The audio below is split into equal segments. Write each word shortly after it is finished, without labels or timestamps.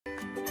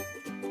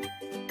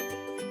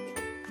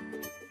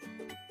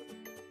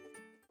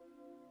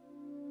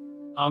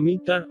আমি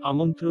তার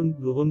আমন্ত্রণ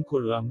গ্রহণ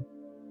করলাম।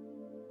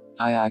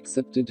 I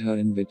accepted her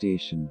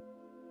invitation.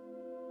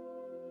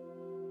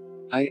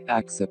 I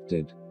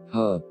accepted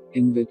her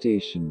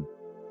invitation.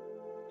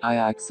 I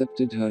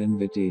accepted her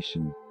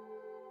invitation.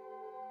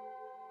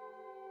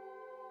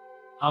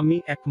 আমি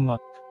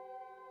একমত।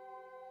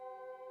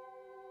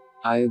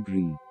 I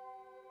agree.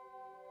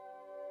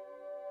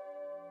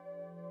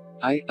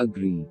 I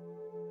agree.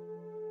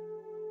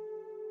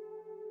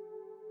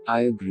 I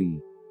agree.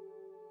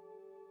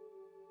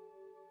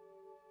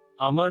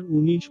 আমার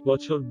 19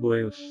 বছর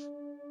বয়স।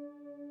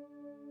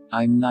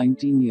 I'm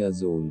 19 years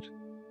old.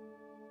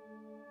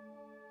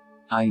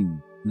 I'm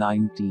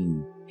 19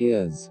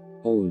 years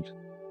old.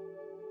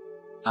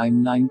 I'm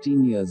 19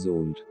 years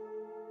old.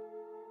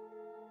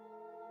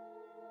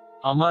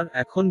 আমার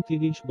এখন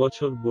 30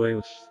 বছর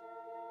বয়স।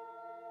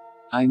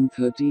 I'm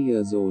 30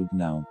 years old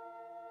now.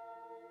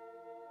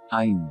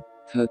 I'm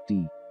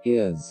 30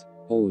 years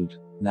old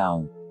now.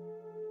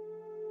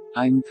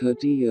 I'm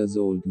 30 years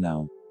old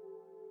now.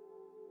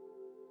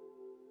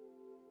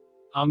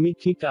 আমি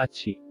ঠিক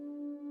আছি।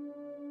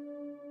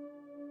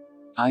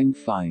 I'm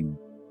fine.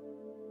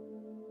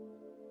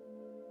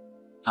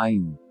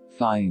 I'm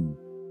fine.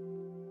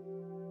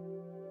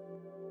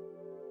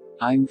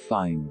 I'm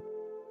fine.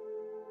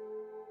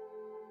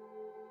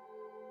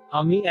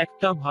 আমি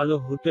একটা ভালো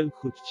হোটেল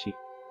খুঁজছি।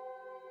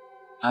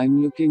 I'm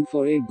looking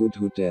for a good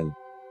hotel.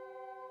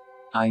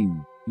 I'm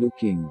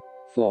looking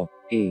for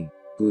a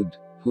good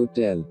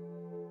hotel.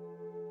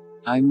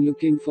 I'm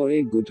looking for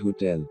a good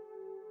hotel.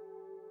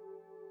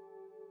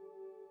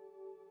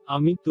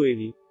 আমি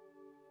তৈরি।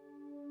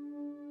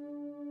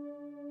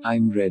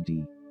 I'm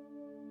ready.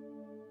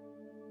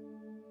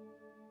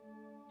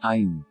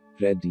 I'm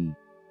ready.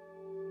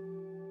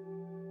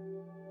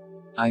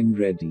 I'm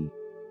ready.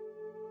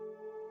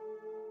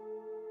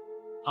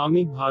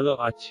 আমি ভালো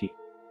আছি।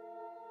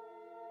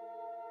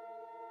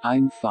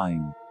 I'm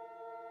fine.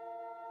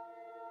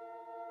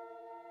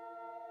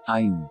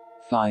 I'm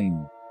fine.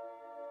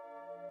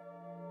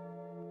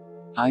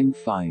 I'm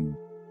fine.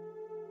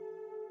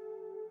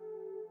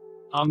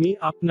 আমি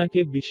আপনাকে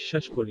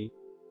বিশ্বাস করি।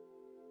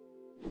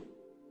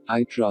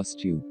 I trust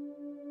you.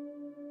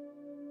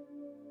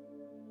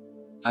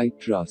 I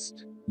trust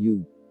you.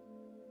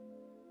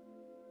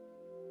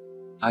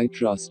 I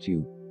trust you.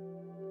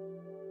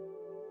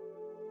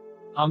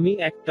 আমি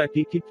একটা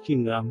টিকিট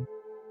কিনলাম।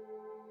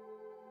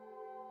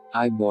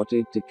 I bought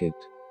a ticket.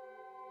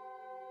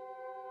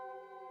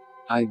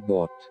 I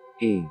bought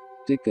a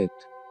ticket.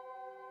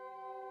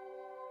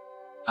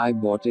 I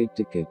bought a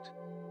ticket.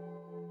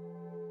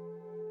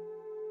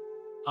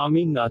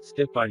 আমি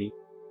নাচতে পারি।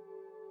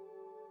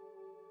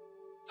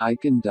 I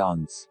can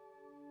dance.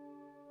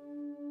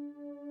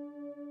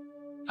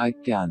 I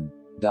can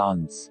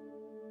dance.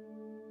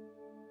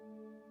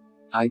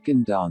 I can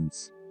dance.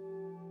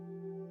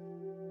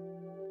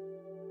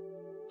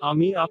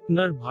 আমি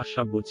আপনার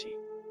ভাষা বুঝি।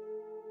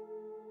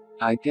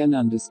 I can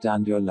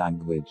understand your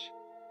language.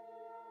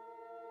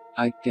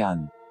 I can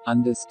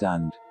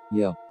understand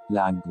your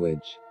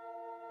language.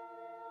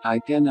 I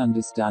can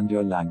understand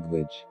your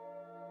language.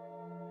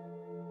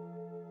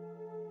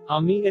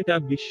 আমি এটা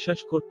বিশ্বাস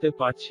করতে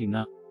পারছি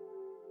না।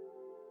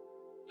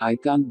 I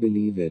can't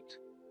believe it.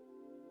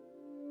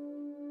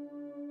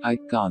 I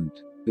can't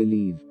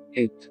believe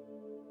it.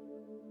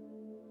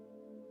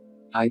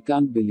 I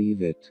can't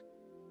believe it.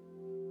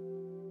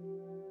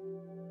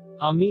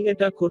 আমি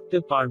এটা করতে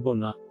পারবো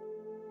না।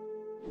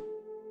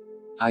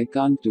 I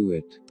can't do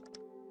it.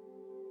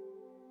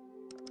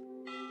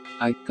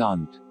 I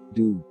can't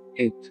do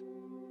it.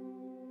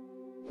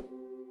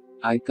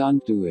 I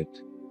can't do it.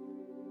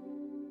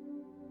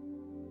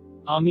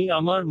 আমি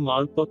আমার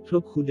মালপত্র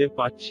খুঁজে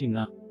পাচ্ছি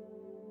না।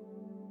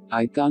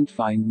 I can't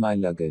find my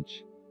luggage.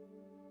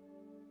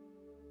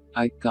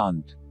 I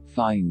can't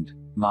find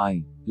my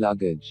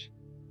luggage.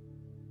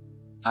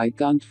 I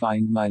can't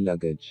find my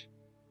luggage.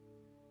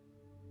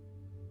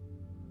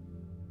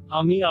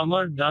 আমি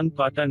আমার ডান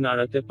পাটা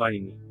নাড়াতে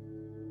পারিনি।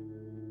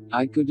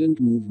 I couldn't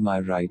move my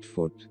right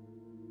foot.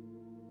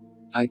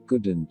 I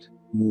couldn't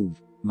move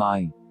my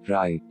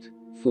right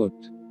foot.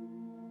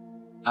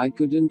 I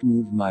couldn't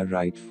move my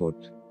right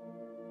foot.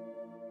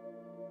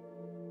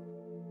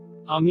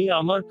 আমি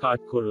আমার কাজ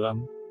করলাম।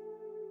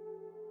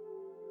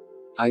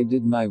 I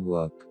did my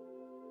work.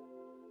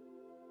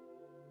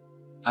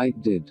 I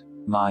did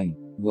my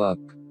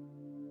work.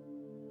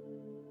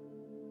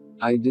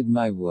 I did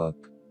my work.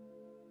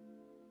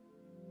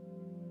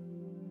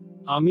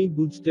 আমি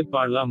বুঝতে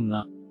পারলাম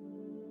না।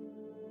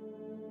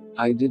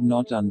 I did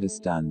not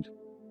understand.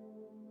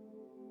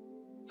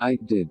 I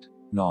did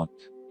not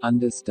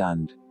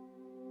understand.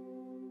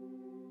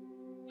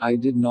 I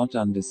did not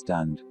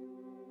understand.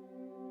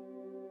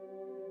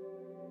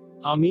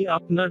 আমি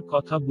আপনার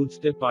কথা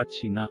বুঝতে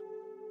পারছি না।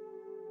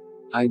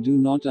 I do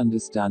not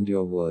understand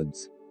your words.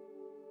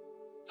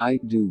 I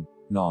do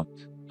not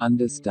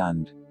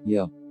understand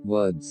your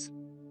words.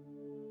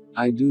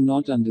 I do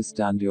not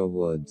understand your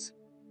words.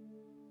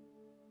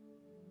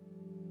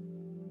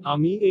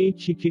 আমি এই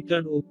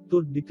চিঠিটার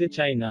উত্তর দিতে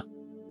চাই না।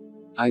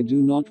 I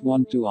do not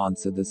want to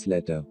answer this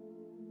letter.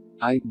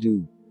 I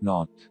do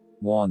not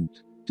want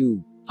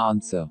to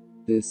answer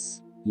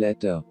this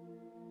letter.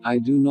 I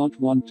do not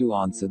want to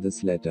answer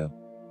this letter.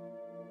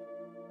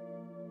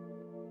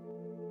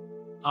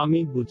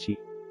 আমি বুঝি।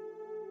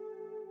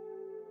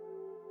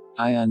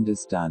 I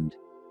understand.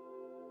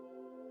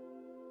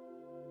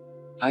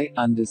 I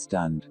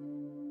understand.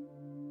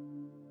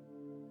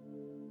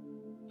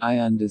 I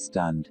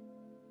understand.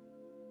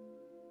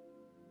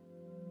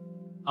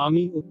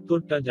 আমি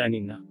উত্তরটা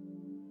জানি না।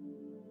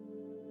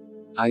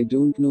 I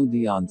don't know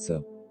the answer.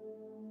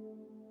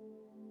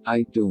 I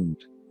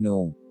don't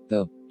know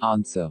the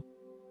answer.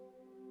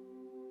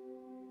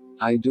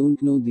 I don't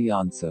know the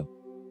answer.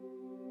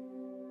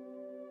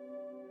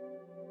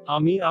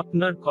 আমি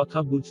আপনার কথা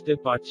বুঝতে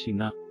পারছি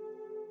না।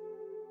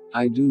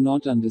 I do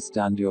not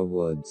understand your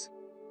words.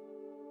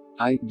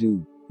 I do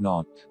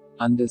not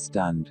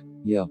understand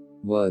your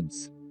words.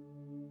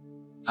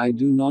 I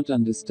do not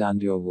understand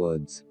your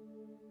words.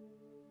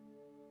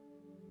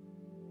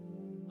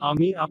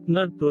 আমি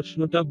আপনার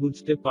প্রশ্নটা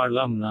বুঝতে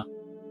পারলাম না।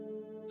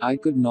 I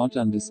could not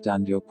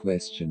understand your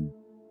question.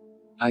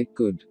 I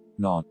could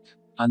not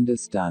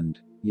understand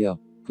your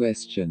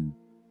question.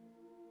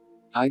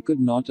 I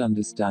could not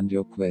understand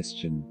your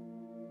question.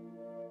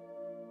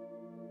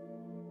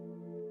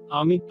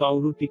 আমি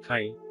পাউরুটি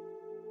খাই।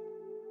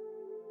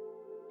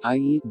 I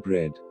eat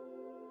bread.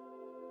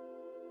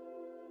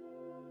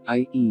 I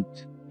eat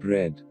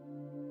bread.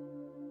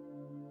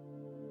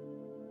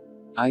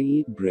 I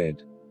eat bread.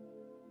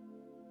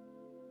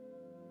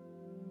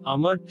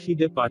 আমার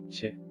খিদে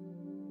পাচ্ছে।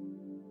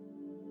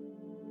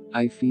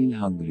 I feel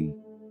hungry.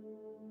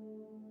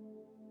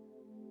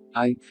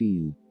 I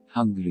feel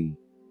hungry.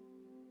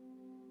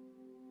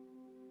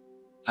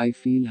 I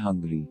feel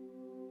hungry.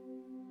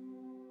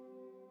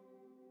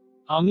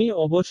 আমি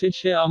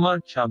অবশেষে আমার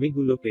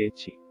চাবিগুলো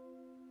পেয়েছি।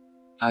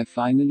 I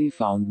finally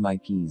found my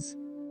keys.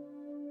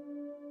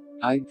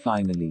 I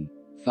finally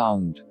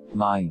found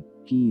my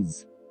keys.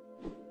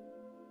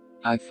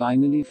 I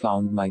finally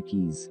found my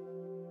keys.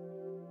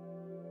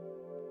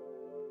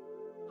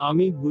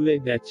 আমি ভুলে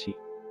গেছি।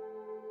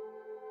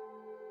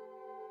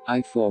 I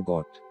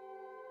forgot.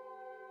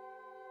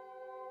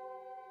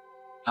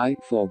 I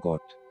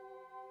forgot.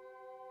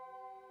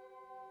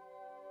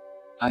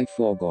 I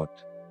forgot.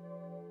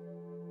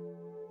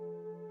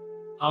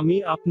 আমি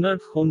আপনার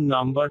ফোন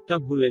নাম্বারটা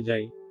ভুলে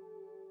যাই।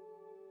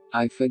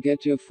 I forget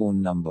your phone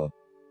number.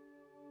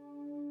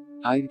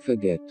 I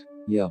forget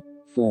your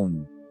phone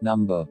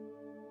number.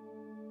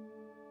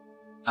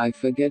 I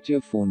forget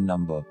your phone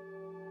number.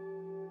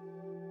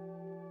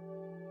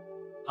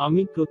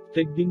 আমি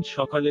প্রত্যেকদিন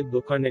সকালে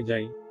দোকানে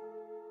যাই।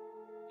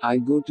 I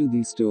go to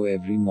the store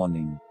every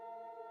morning.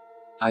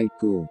 I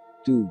go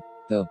to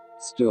the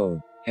store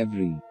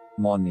every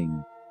morning.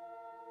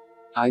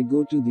 I go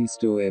to the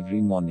store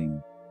every morning.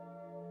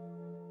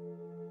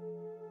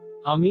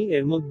 আমি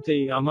এর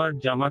মধ্যেই আমার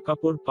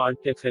জামাকাপড়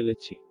পাল্টে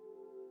ফেলেছি।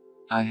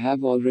 I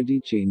have already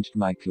changed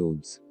my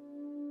clothes.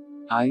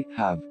 I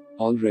have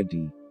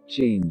already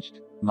changed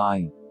my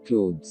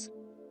clothes.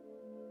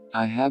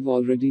 I have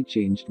already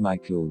changed my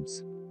clothes.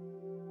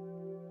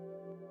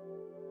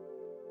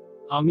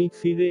 আমি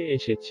ফিরে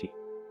এসেছি।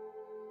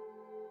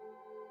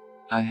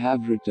 I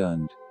have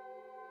returned.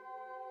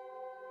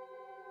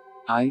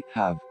 I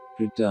have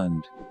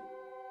returned.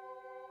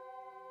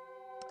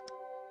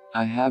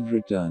 I have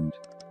returned.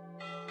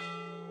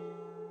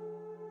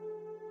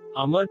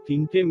 আমার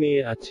 3টে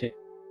মেয়ে আছে।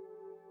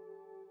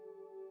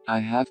 I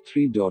have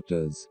 3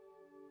 daughters.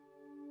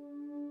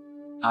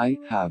 I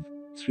have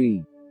 3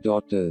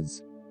 daughters.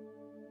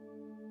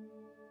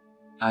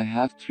 I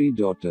have 3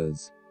 daughters.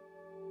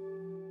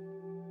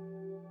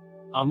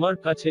 আমার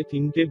কাছে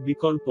 3টে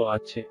বিকল্প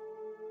আছে।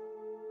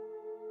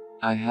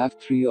 I have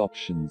 3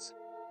 options.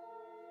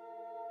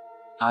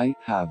 I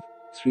have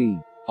 3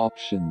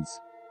 options.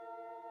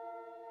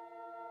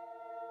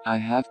 I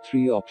have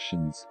 3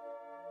 options.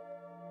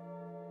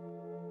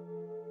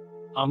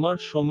 আমার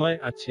সময়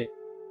আছে।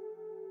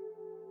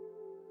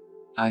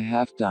 I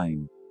have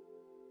time.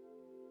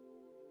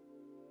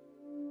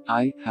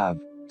 I have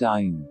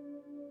time.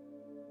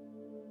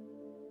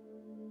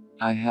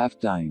 I have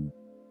time.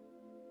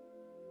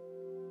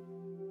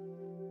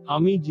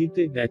 আমি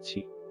জিতে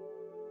গেছি।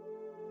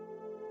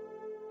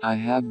 I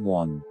have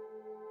won.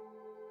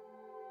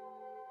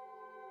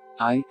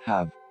 I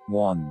have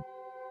won.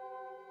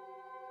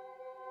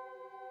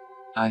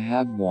 I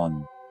have won.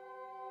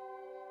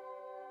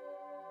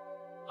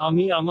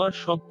 আমি আমার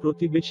সব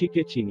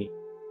প্রতিবেশীকে চিনি।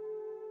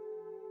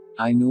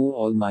 I know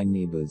all my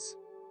neighbors.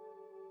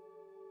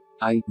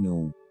 I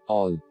know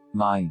all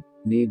my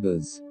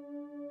neighbors.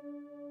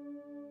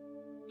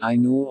 I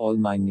know all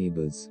my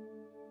neighbors.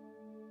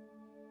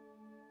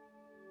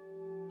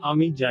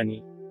 আমি জানি।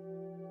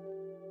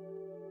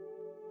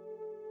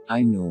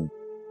 I know.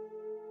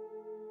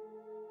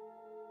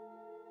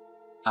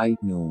 I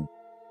know.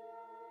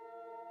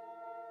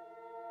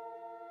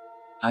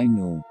 I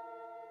know.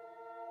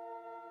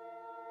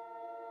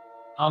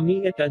 আমি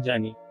এটা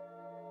জানি।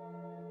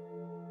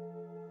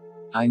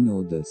 I know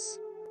this.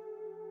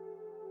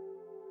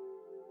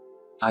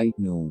 I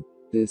know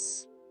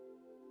this.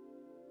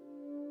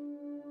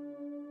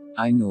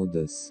 I know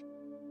this.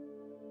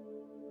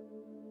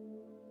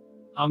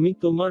 আমি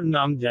তোমার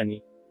নাম জানি।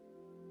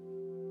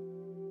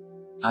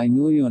 I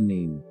know your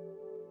name.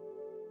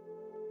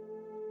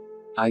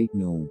 I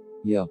know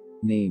your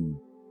name.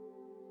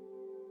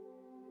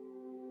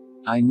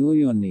 I know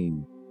your name.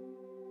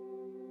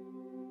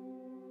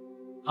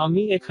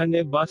 আমি এখানে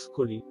বাস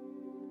করি।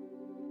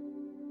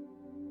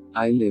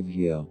 I live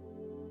here.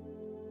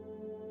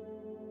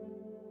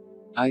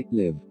 I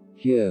live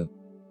here.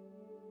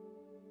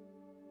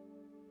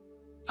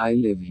 I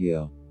live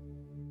here.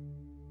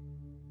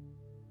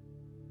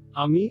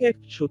 আমি এক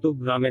ছোট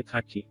গ্রামে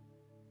থাকি।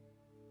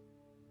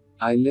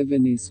 I live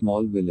in a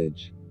small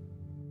village.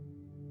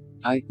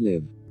 I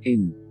live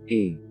in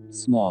a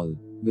small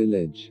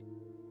village.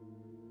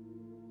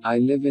 I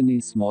live in a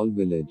small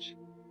village.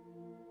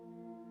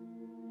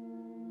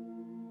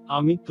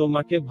 আমি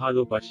তোমাকে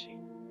ভালোবাসি।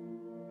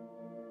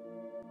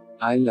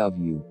 I love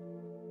you.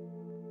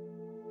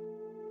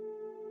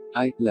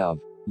 I love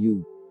you.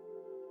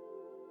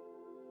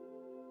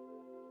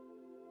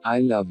 I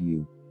love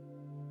you.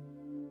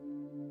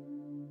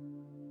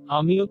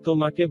 আমিও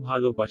তোমাকে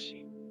ভালোবাসি।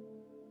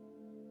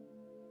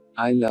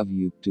 I love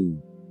you too.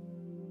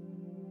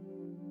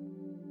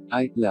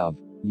 I love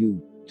you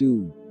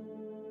too.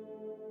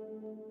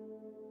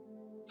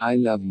 I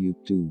love you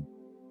too.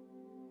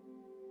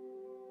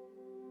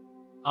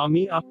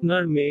 আমি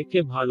আপনার মেয়েকে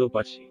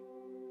ভালোবাসি।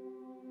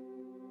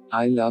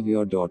 I love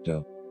your daughter.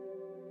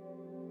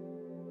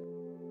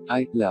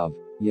 I love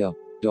your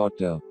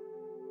daughter.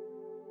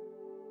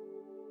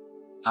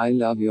 I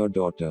love your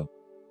daughter.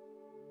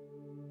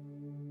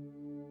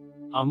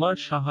 আমার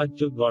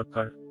সাহায্য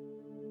দরকার।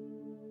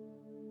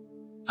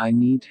 I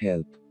need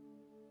help.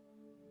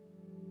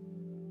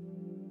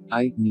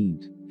 I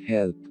need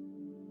help.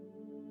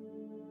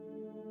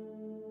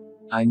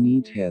 I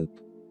need help.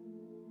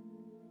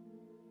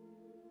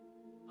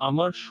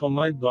 আমার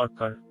সময়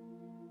দরকার।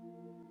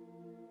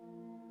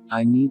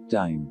 I need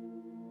time.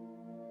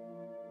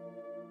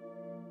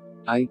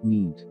 I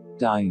need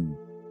time.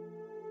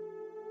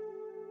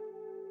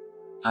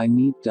 I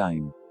need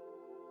time.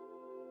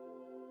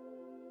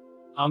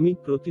 আমি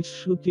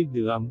প্রতিশ্রুতি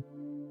দিলাম।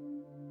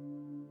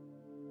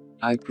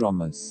 I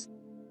promise.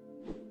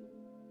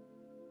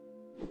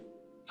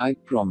 I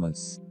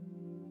promise.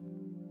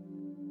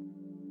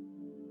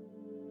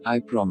 I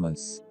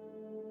promise.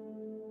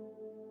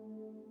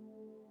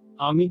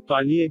 আমি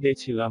পালিয়ে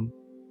গেছিলাম।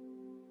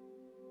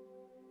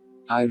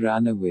 I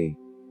ran away.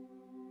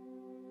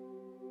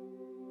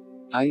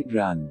 I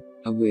ran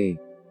away.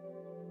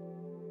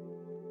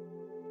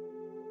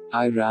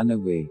 I ran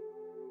away.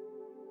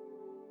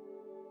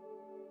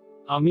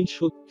 আমি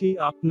সত্যি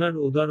আপনার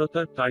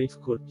উদারতার তারিফ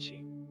করছি।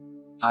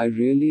 I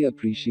really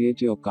appreciate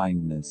your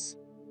kindness.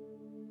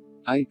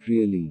 I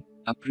really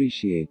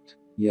appreciate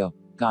your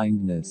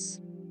kindness.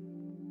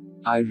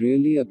 I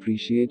really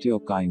appreciate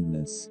your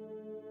kindness.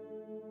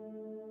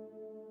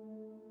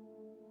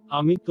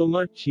 আমি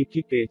তোমার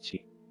চিঠি পেয়েছি।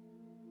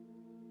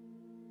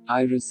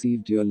 I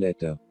received your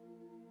letter.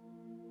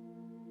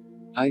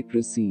 I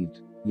received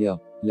your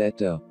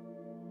letter.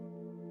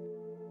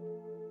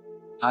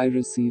 I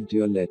received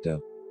your letter.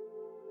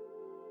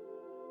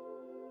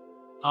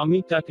 আমি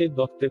তাকে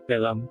দেখতে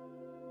পেলাম।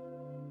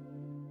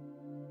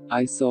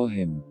 I saw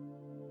him.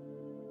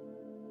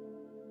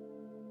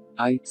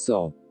 I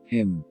saw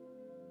him.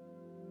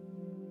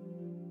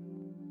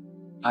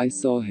 I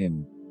saw him.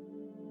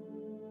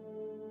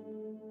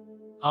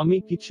 আমি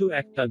কিছু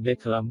একটা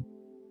দেখলাম।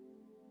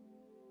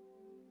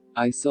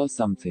 I saw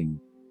something.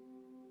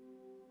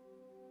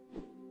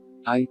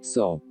 I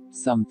saw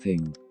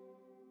something.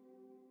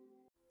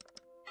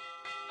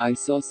 I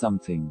saw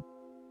something.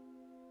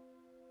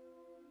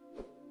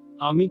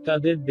 আমি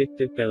তাদের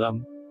দেখতে পেলাম।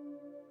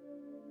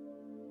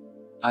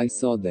 I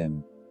saw them.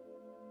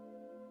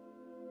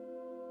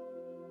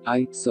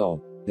 I saw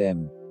them.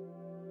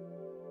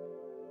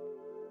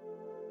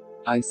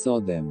 I saw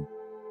them.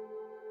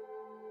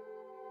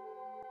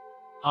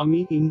 আমি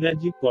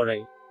ইংরেজি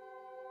পড়াই।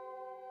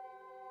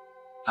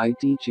 I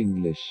teach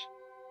English.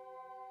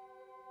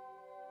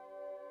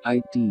 I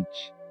teach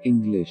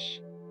English.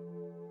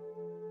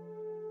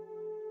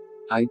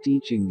 I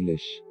teach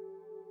English.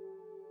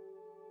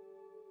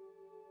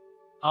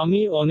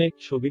 আমি অনেক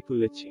ছবি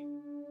তুলেছি।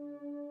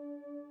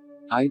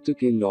 I took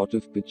a lot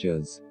of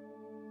pictures.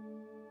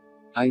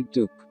 I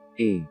took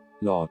a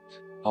lot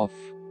of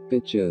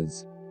pictures.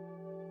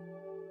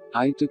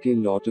 I took a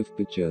lot of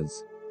pictures.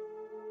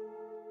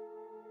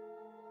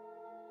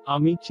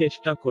 আমি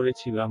চেষ্টা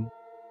করেছিলাম।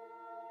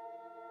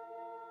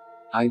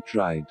 I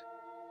tried.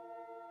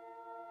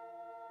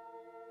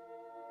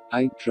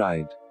 I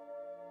tried.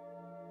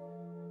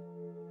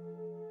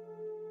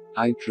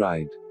 I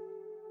tried.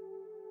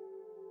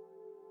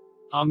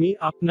 আমি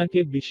আপনাকে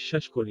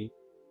বিশ্বাস করি।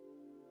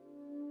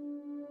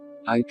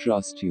 I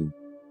trust you.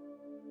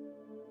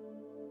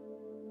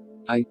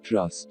 I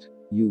trust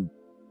you.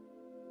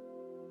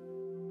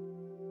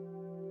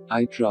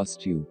 I trust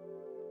you.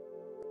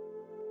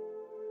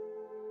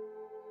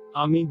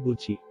 আমি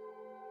বুঝি।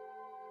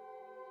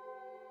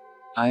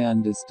 I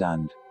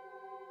understand.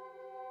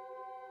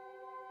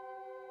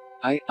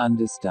 I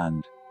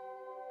understand.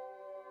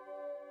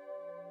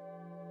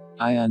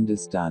 I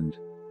understand.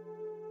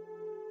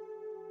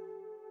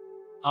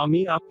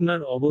 আমি আপনার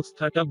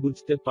অবস্থাটা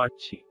বুঝতে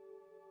পারছি।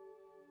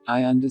 I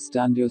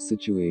understand your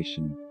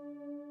situation.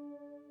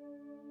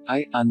 I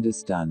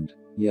understand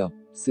your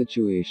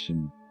situation.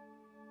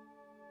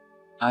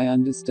 I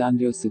understand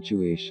your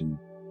situation.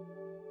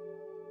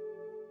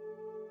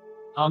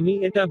 আমি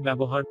এটা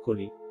ব্যবহার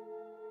করি।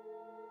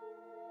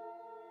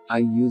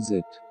 I use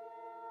it.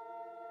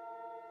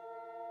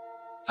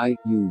 I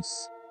use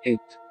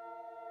it.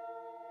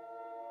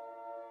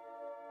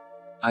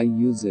 I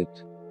use it.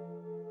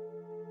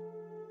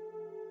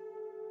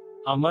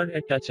 আমার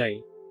এটা চাই।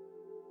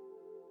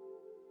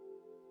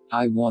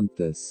 I want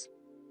this.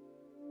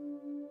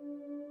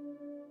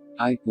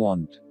 I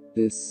want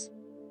this.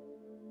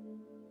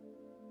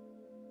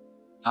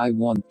 I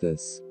want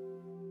this.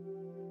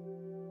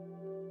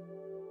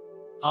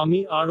 আমি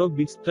আরো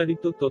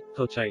বিস্তারিত তথ্য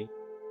চাই।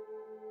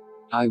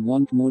 I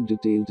want more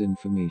detailed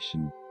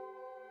information.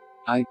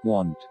 I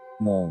want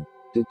more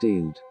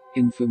detailed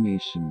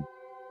information.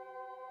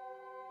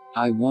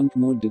 I want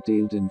more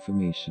detailed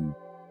information.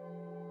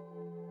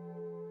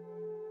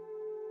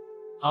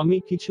 আমি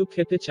কিছু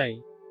খেতে চাই।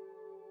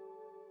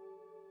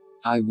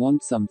 I want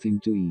something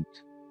to eat.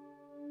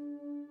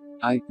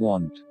 I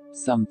want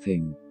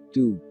something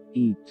to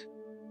eat.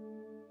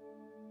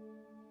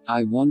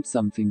 I want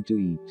something to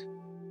eat.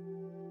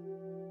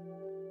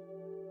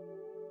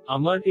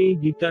 আমার এই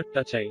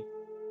গিটারটা চাই।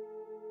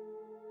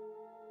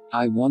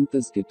 I want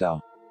this guitar.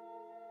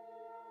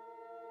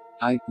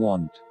 I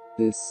want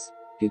this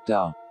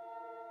guitar.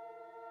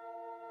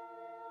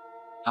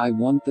 I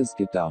want this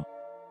guitar.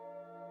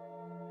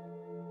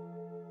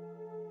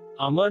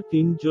 আমার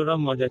 3 জোড়া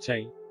মোজা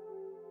চাই।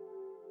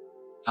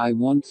 I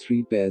want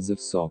 3 pairs of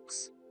socks.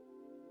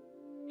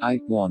 I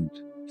want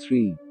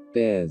 3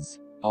 pairs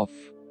of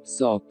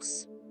socks.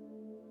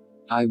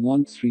 I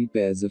want 3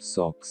 pairs of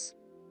socks.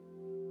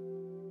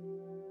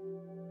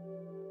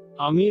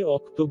 আমি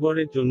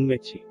অক্টোবরে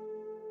জন্মেছি।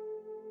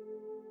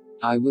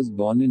 I was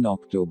born in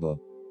October.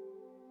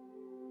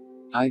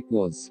 I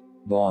was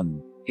born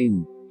in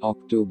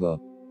October.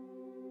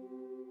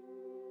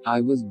 I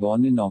was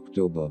born in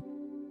October.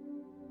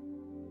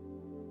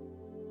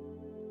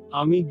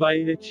 আমি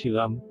বাইরে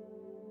ছিলাম।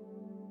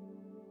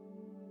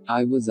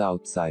 I was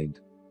outside.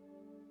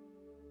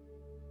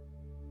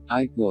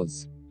 I was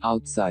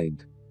outside.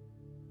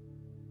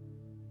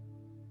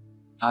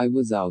 I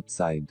was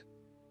outside.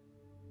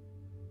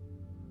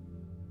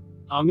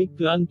 আমি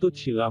ক্লান্ত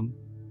ছিলাম।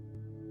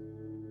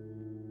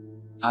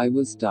 I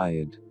was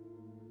tired.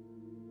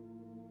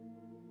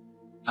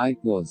 I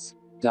was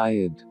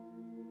tired.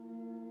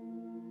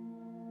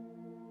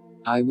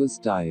 I was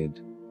tired.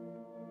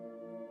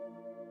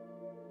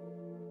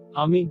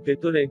 আমি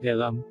ভেতরে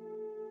গেলাম।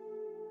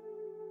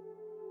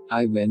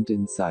 I went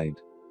inside.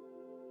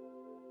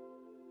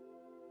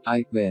 I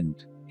went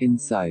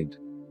inside.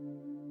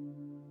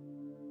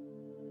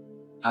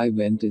 I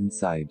went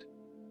inside.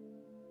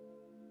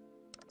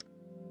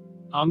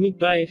 আমি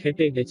প্রায়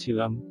হেঁটে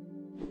গেছিলাম।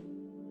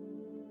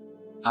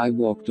 I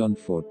walked on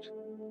foot.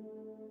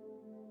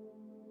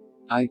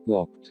 I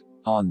walked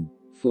on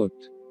foot.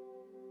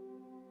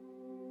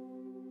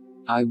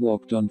 I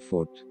walked on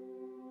foot.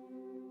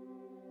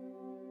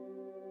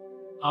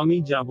 আমি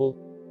যাব।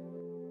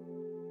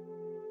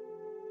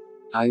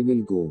 I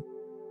will go.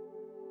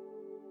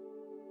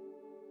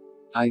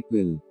 I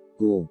will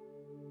go.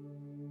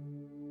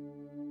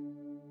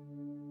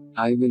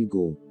 I will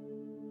go.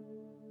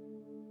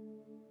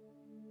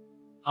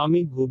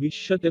 আমি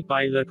ভবিষ্যতে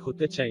পাইলট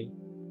হতে চাই।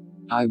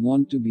 I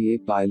want to be a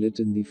pilot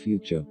in the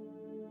future.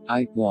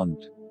 I want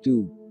to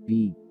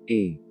be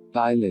a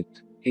pilot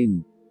in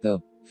the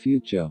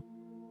future.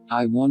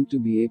 I want to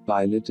be a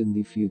pilot in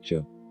the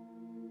future.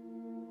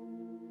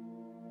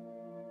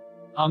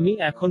 আমি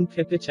এখন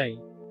খেতে চাই।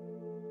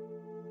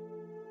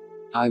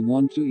 I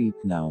want to eat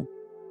now.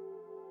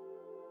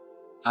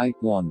 I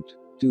want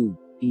to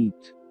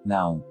eat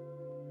now.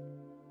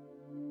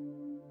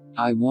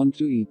 I want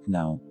to eat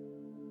now.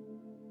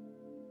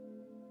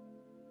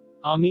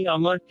 আমি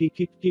আমার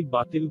টিকিটটি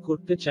বাতিল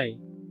করতে চাই।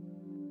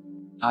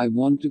 I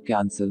want to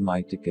cancel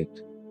my ticket.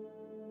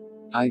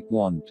 I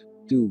want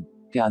to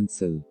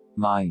cancel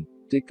my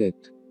ticket.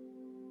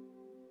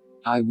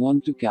 I want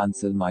to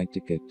cancel my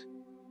ticket.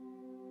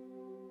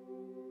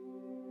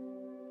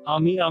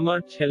 আমি আমার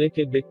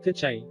ছেলেকে দেখতে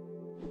চাই।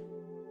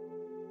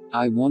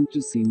 I want to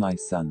see my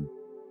son.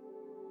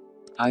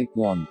 I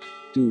want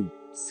to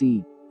see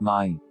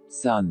my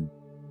son.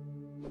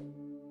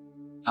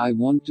 I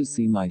want to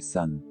see my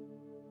son.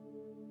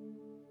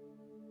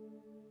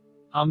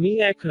 আমি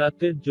এক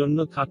রাতের জন্য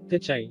থাকতে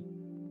চাই।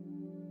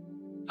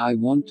 I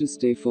want to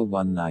stay for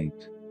one night.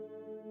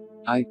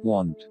 I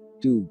want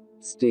to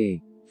stay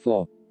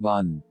for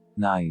one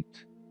night.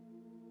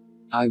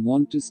 I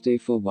want to stay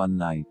for one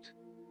night.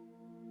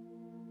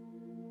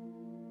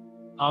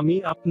 আমি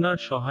আপনার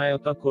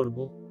সহায়তা করব।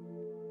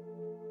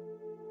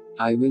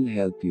 I will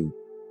help you.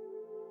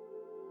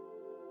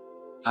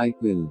 I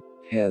will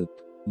help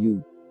you.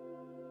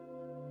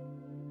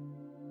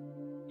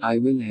 I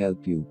will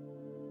help you.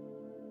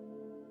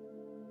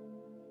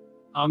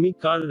 আমি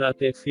কাল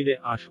রাতে ফিরে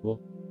আসব।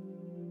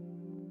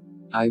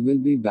 I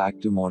will be back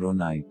tomorrow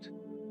night.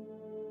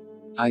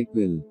 I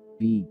will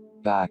be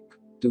back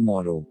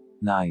tomorrow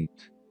night.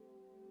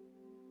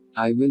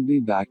 I will be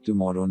back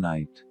tomorrow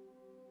night.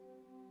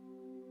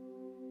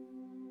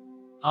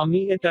 আমি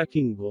এটা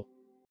কিনব।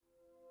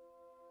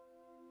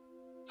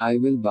 I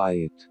will buy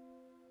it.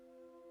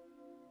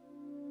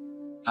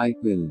 I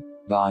will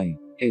buy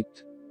it.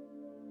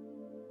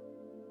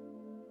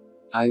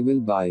 I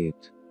will buy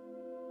it.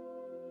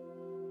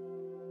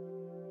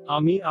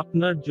 আমি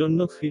আপনার জন্য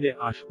ফিরে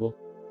আসব।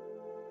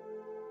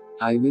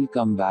 I will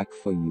come back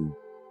for you.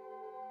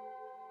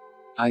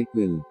 I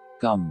will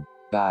come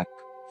back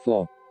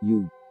for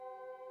you.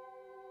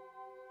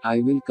 I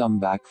will come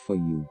back for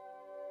you.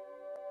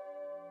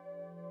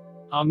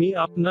 আমি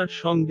আপনার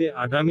সঙ্গে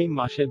আগামী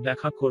মাসে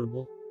দেখা করব।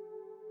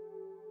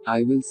 I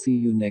will see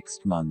you next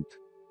month.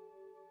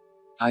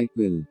 I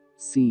will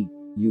see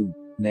you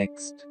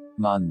next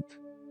month.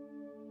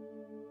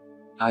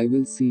 I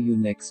will see you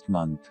next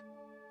month.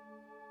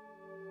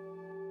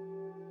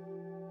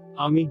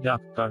 আমি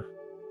doctor.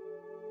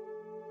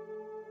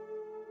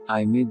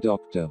 I'm a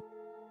doctor.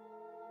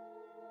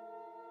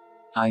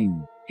 I'm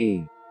a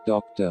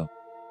doctor.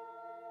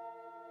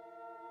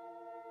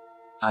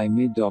 I'm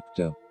a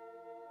doctor.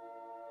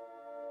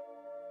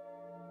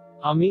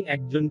 আমি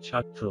একজন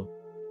ছাত্র।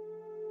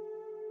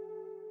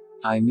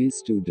 I'm a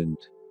student.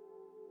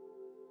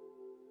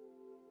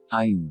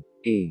 I'm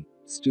a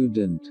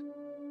student.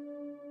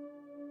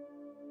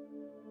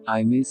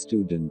 I'm a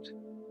student.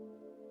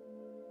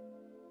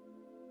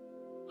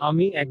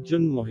 আমি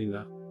একজন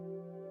মহিলা।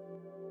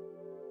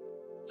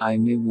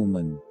 I'm a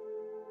woman.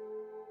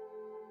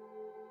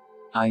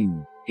 I'm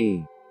a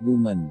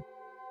woman.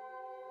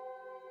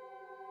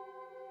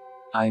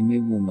 I'm a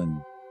woman.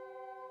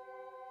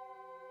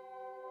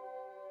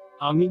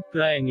 আমি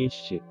প্রায়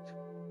নিশ্চিত।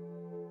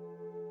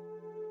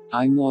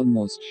 I'm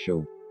almost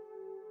sure.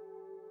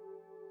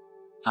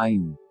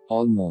 I'm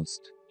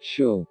almost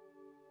sure.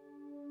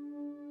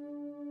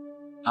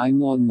 I'm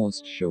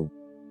almost sure.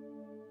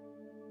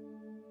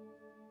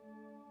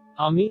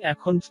 আমি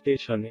এখন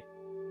স্টেশনে।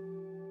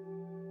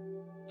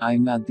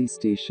 I'm at the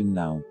station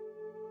now.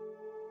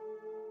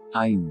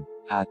 I'm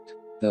at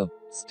the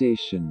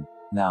station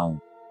now.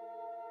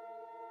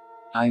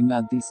 I'm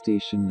at the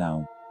station now.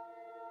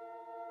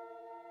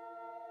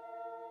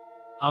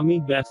 আমি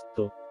ব্যস্ত।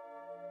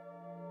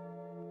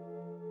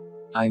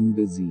 I'm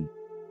busy.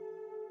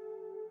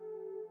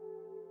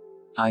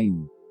 I'm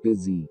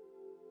busy.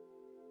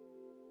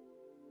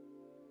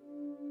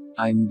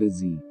 I'm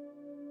busy.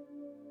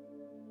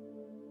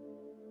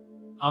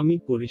 আমি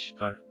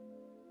পরিষ্কার।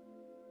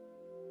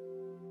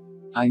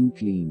 I'm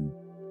clean.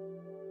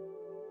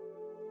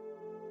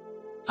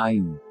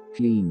 I'm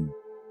clean.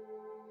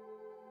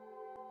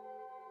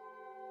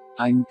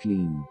 I'm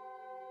clean.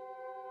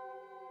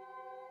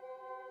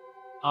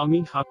 আমি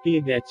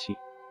হাঁপিয়ে গেছি।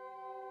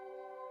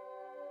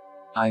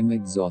 I'm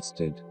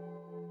exhausted.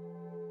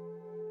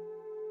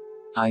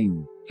 I'm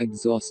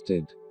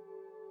exhausted.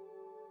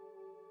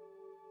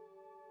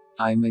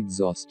 I'm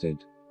exhausted.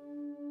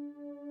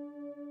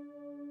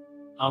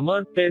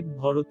 আমার পেট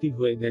ভর্তি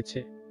হয়ে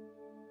গেছে।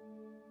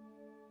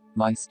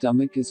 My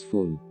stomach is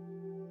full.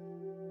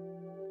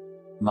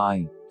 My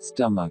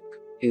stomach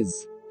is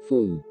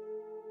full.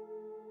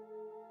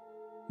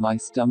 My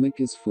stomach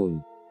is full.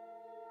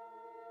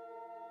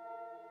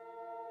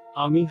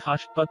 আমি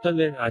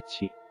হাসপাতালে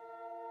আছি।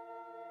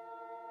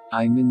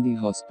 I'm in the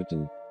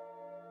hospital.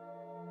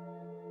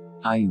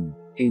 I'm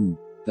in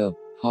the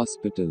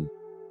hospital.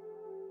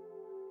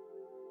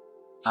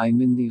 I'm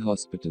in the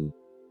hospital.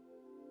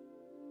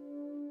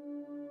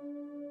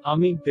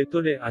 আমি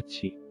ভেতরে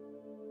আছি।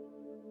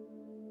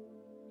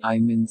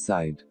 I'm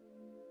inside.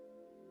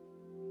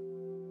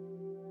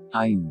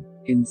 I'm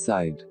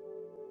inside.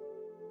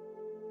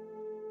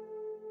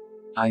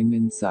 I'm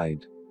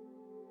inside.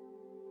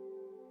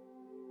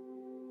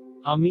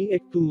 আমি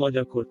একটু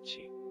মজা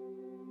করছি।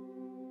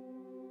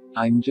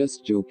 I'm just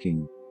joking.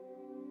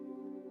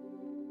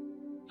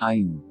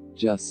 I'm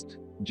just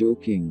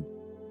joking.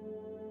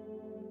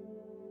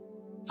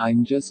 I'm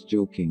just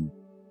joking.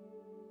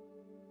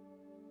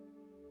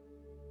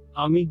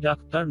 আমি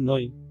ডাক্তার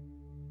নই।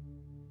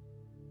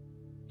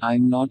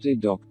 I'm not a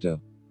doctor.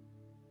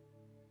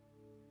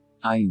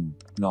 I'm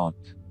not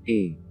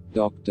a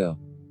doctor.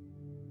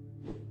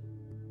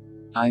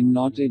 I'm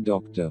not a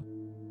doctor.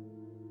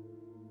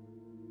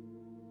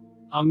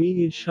 আমি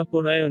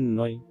ঈর্ষাপরায়ণ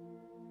নই।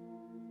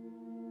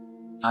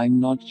 I'm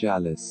not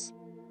jealous.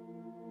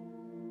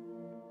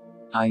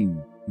 I'm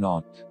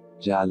not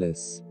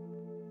jealous.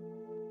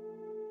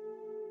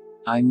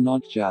 I'm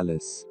not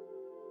jealous.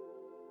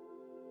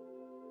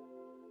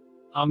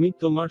 আমি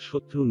তোমার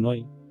শত্রু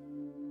নই।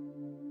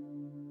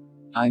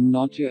 I'm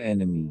not your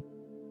enemy.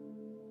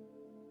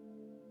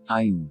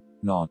 I'm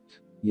not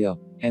your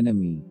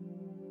enemy.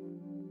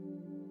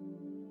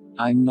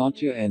 I'm not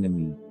your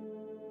enemy.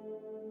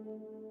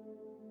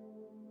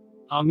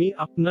 আমি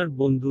আপনার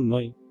বন্ধু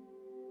নই।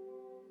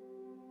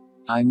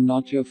 I'm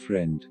not your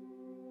friend.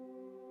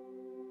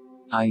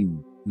 I'm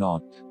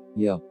not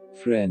your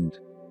friend.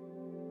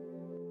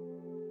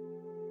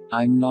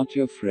 I'm not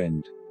your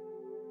friend.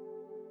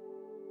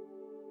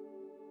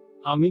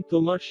 আমি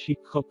তোমার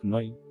শিক্ষক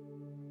নই।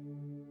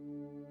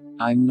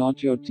 I'm not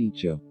your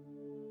teacher.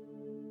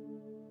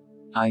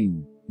 I'm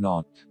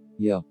not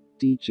your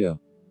teacher.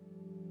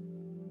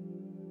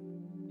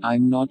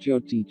 I'm not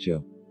your teacher.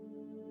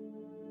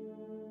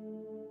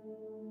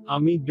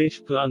 আমি বেশ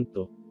ক্লান্ত।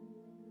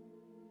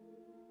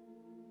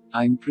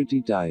 I'm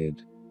pretty tired.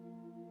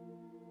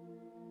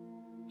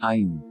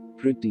 I'm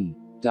pretty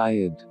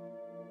tired.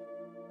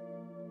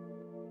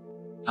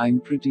 I'm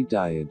pretty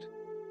tired.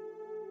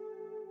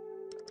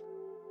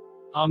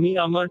 আমি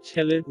আমার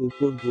ছেলের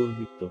উপর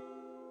গর্বিত।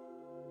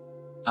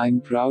 I'm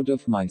proud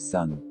of my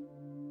son.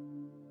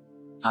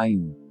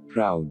 I'm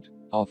proud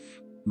of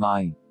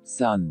my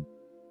son.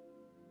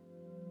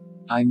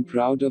 I'm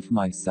proud of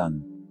my son.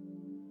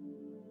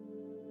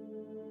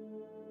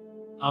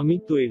 আমি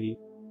তৈরি।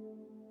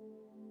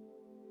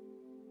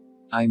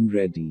 I'm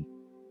ready.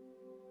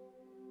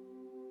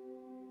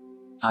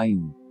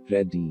 I'm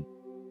ready.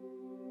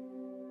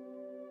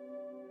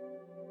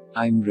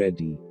 I'm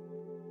ready.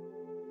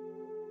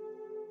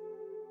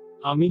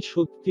 আমি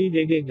সত্যিই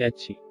রেগে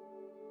গেছি।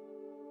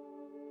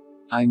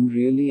 I'm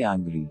really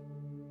angry.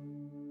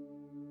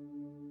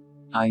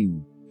 I'm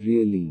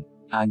really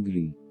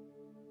angry.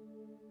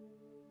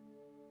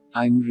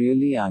 I'm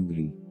really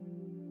angry.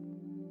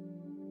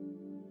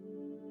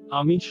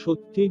 আমি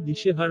সত্যিই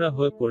দিশেহারা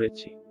হয়ে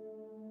পড়েছি।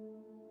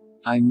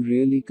 I'm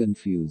really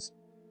confused.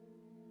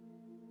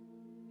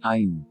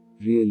 I'm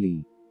really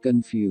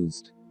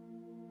confused.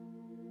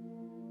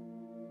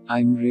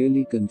 I'm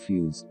really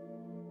confused.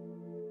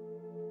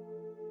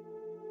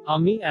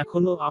 আমি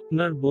এখনো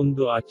আপনার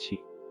বন্ধু আছি।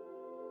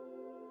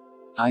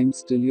 I'm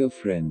still your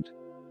friend.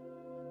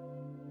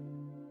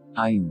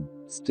 I'm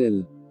still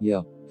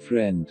your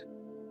friend.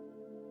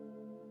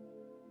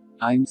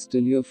 I'm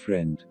still your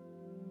friend.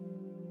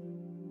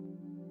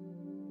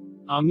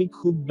 আমি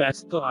খুব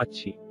ব্যস্ত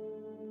আছি।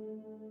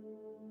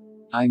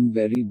 I'm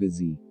very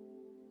busy.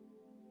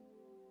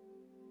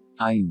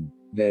 I'm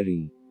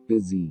very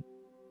busy.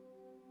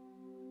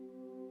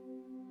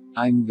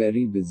 I'm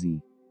very busy.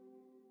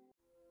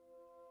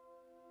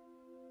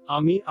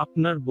 আমি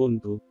আপনার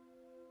বন্ধু।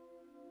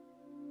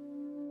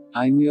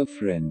 I'm your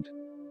friend.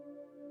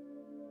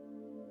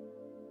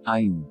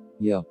 I'm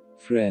your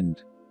friend.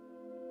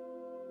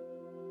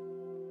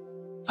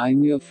 I'm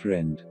your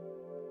friend.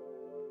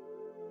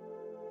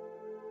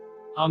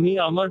 আমি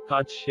আমার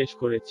কাজ শেষ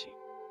করেছি।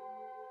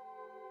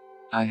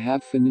 I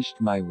have finished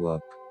my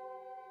work.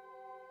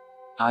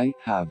 I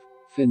have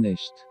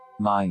finished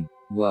my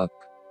work.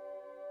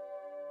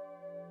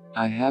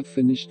 I have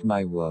finished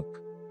my work.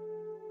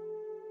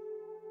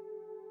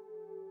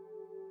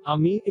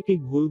 আমি একটি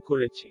ভুল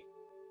করেছি।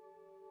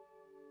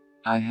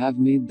 I have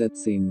made that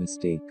same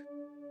mistake.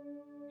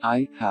 I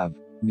have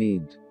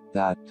made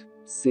that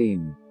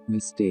same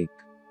mistake.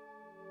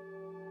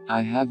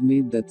 I have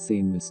made that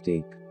same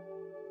mistake.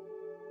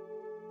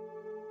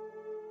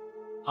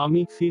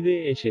 আমি ফিরে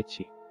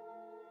এসেছি।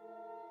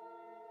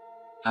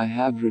 I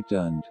have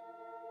returned.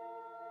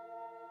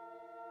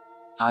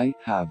 I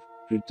have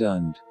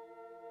returned.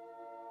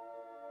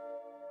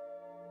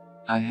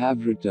 I have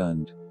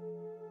returned.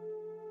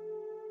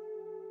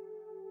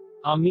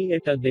 আমি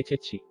এটা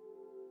দেখেছি।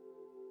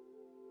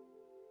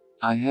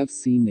 I have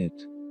seen it.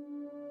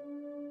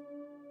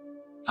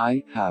 I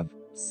have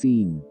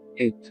seen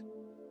it.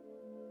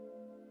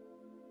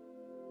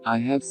 I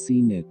have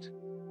seen it.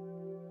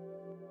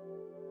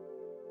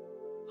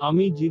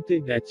 আমি জিতে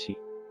গেছি।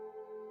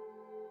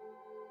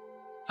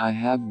 I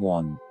have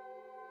won.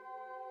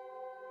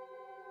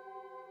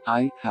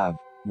 I have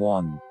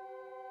won.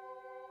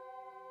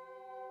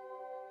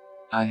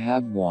 I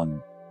have won.